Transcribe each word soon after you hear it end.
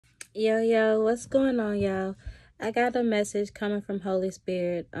Yo, what's going on, y'all? I got a message coming from Holy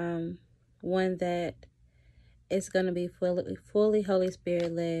Spirit, one that is going to be fully Holy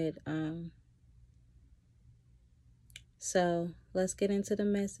Spirit led. So let's get into the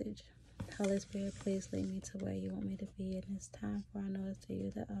message. Holy Spirit, please lead me to where you want me to be in this time, for I know it's to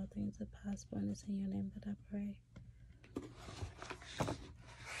you that all things are possible, and it's in your name that I pray.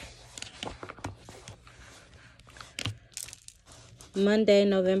 Monday,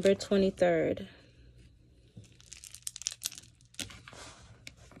 November 23rd.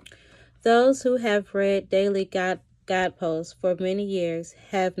 Those who have read daily guideposts for many years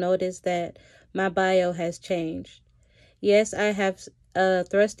have noticed that my bio has changed. Yes, I have a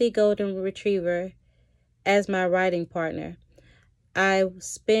thrusty golden retriever as my writing partner. I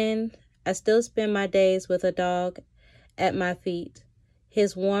still spend my days with a dog at my feet,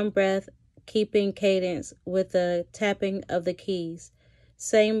 his warm breath keeping cadence with the tapping of the keys.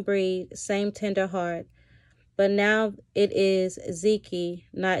 Same breed, same tender heart, but now it is Zeke,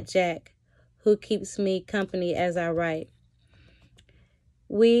 not Jack, who keeps me company as I write.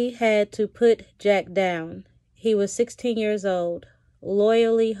 We had to put Jack down. He was 16 years old,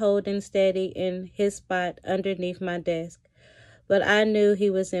 loyally holding steady in his spot underneath my desk. But I knew he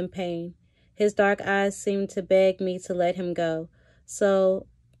was in pain. His dark eyes seemed to beg me to let him go. So,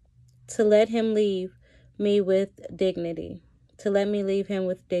 to let him leave me with dignity. To let me leave him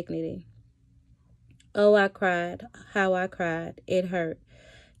with dignity. Oh, I cried. How I cried. It hurt.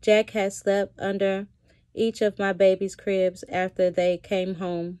 Jack had slept under each of my baby's cribs after they came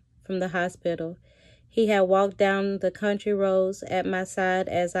home from the hospital. He had walked down the country roads at my side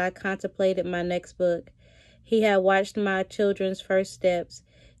as I contemplated my next book. He had watched my children's first steps.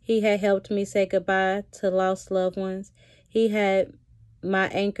 He had helped me say goodbye to lost loved ones. He had my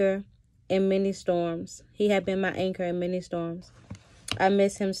anchor in many storms. He had been my anchor in many storms. I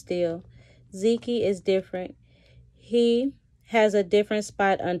miss him still. Zeke is different. He has a different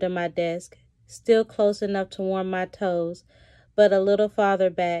spot under my desk, still close enough to warm my toes, but a little farther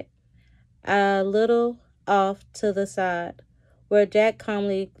back, a little off to the side. Where Jack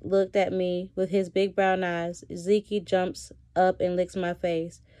calmly looked at me with his big brown eyes, Zeke jumps up and licks my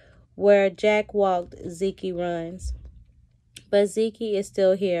face. Where Jack walked, Zeke runs. But Zeke is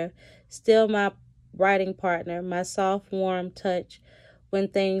still here, still my writing partner, my soft, warm touch when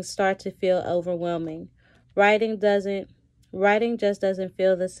things start to feel overwhelming. Writing just doesn't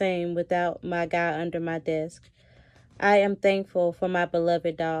feel the same without my guy under my desk. I am thankful for my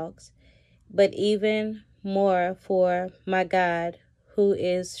beloved dogs, but even more for my God, who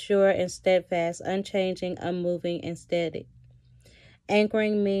is sure and steadfast, unchanging, unmoving, and steady,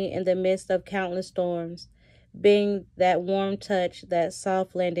 anchoring me in the midst of countless storms, being that warm touch, that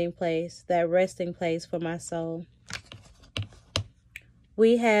soft landing place, that resting place for my soul.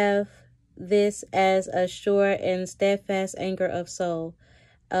 We have this as a sure and steadfast anchor of soul,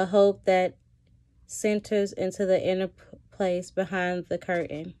 a hope that centers into the inner place behind the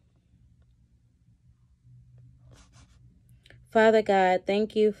curtain. Father God,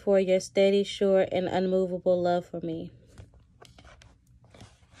 thank you for your steady, sure, and unmovable love for me.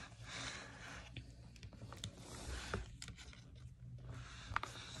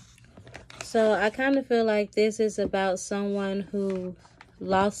 So I kind of feel like this is about someone who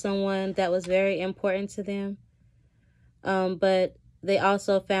lost someone that was very important to them. But they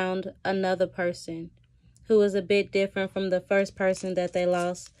also found another person who was a bit different from the first person that they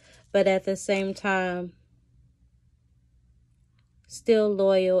lost, but at the same time, still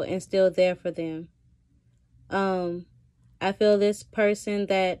loyal and still there for them. I feel this person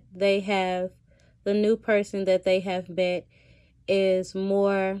that they have, the new person that they have met,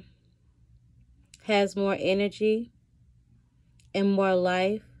 has more energy and more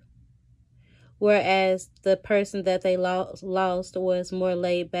life, whereas the person that they lost was more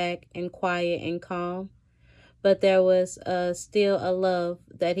laid back and quiet and calm. But there was still a love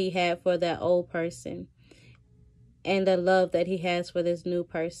that he had for that old person and the love that he has for this new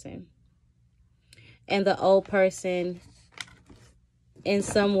person. And the old person, in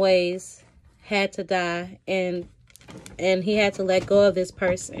some ways, had to die, and he had to let go of this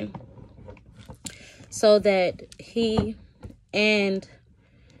person so that he and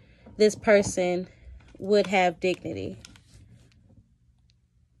this person would have dignity,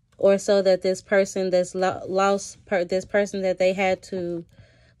 or so that this person that's this person that they had to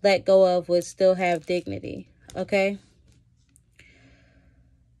let go of would still have dignity. Okay?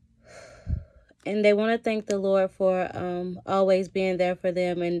 And they want to thank the Lord for always being there for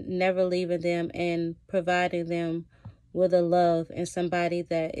them and never leaving them and providing them with a love and somebody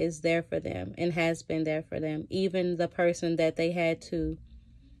that is there for them and has been there for them. Even the person that they had to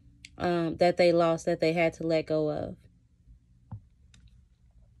that they lost, that they had to let go of.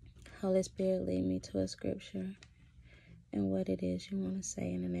 Holy Spirit, lead me to a scripture and what it is you want to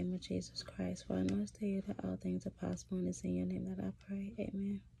say in the name of Jesus Christ. For I know it's to you that all things are possible, and it's in your name that I pray.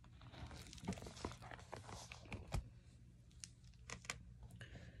 Amen.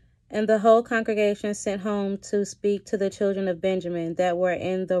 And the whole congregation sent home to speak to the children of Benjamin that were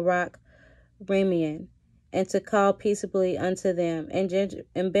in the rock Remion, and to call peaceably unto them.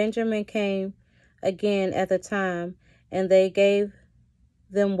 And Benjamin came again at the time, and they gave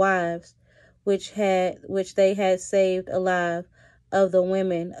them wives, which they had saved alive of the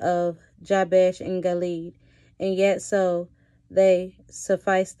women of Jabesh and Gilead, and yet so they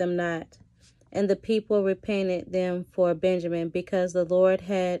sufficed them not. And the people repented them for Benjamin, because the Lord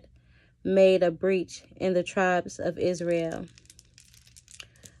had made a breach in the tribes of Israel.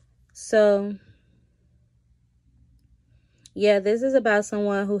 So, yeah, this is about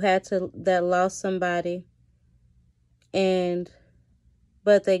someone who that lost somebody,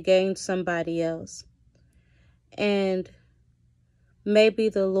 but they gained somebody else. And maybe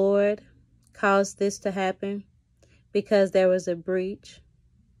the Lord caused this to happen because there was a breach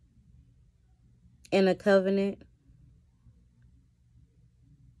in a covenant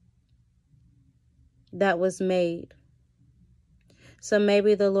that was made. So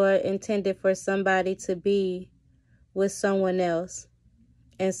maybe the Lord intended for somebody to be with someone else.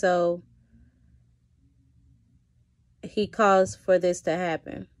 And so he calls for this to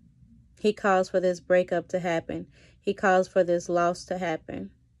happen. He calls for this breakup to happen. He calls for this loss to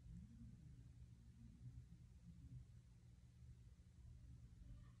happen.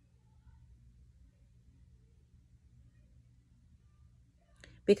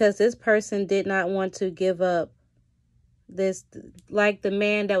 Because this person did not want to give up this, like the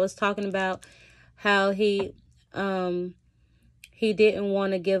man that was talking about how he didn't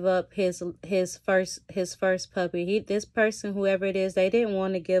want to give up his first puppy. This person, whoever it is, they didn't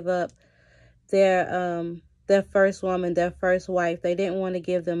want to give up their first woman, their first wife. They didn't want to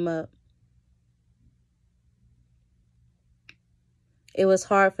give them up. It was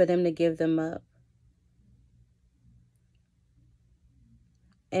hard for them to give them up.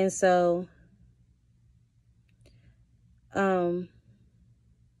 And so the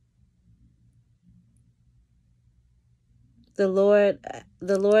Lord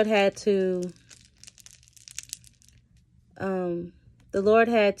had to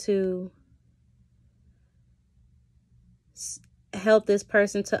help this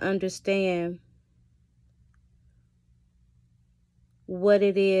person to understand what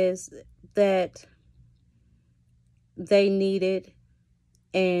it is that they needed,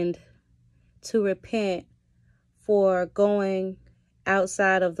 and to repent for going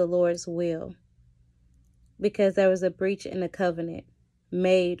outside of the Lord's will, because there was a breach in the covenant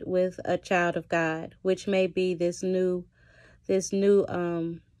made with a child of God, which may be this new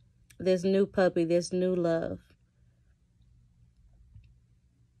puppy, this new love.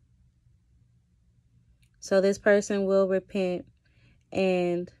 So this person will repent,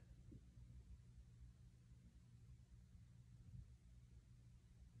 and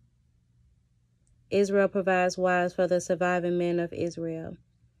Israel provides wives for the surviving men of Israel.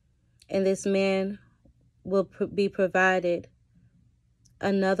 And this man will be provided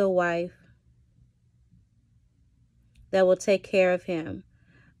another wife that will take care of him.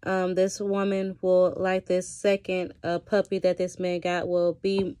 This woman will, like this second puppy that this man got, will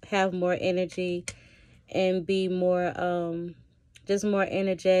have more energy and be more just more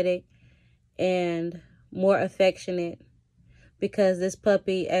energetic and more affectionate, because this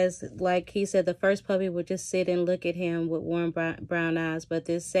puppy, as like he said, the first puppy would just sit and look at him with warm brown eyes, but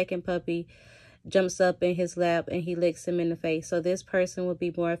this second puppy jumps up in his lap and he licks him in the face. So this person will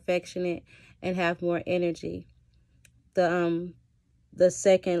be more affectionate and have more energy. The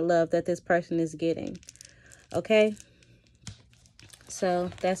second love that this person is getting. Okay? So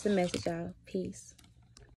that's the message, y'all. Peace.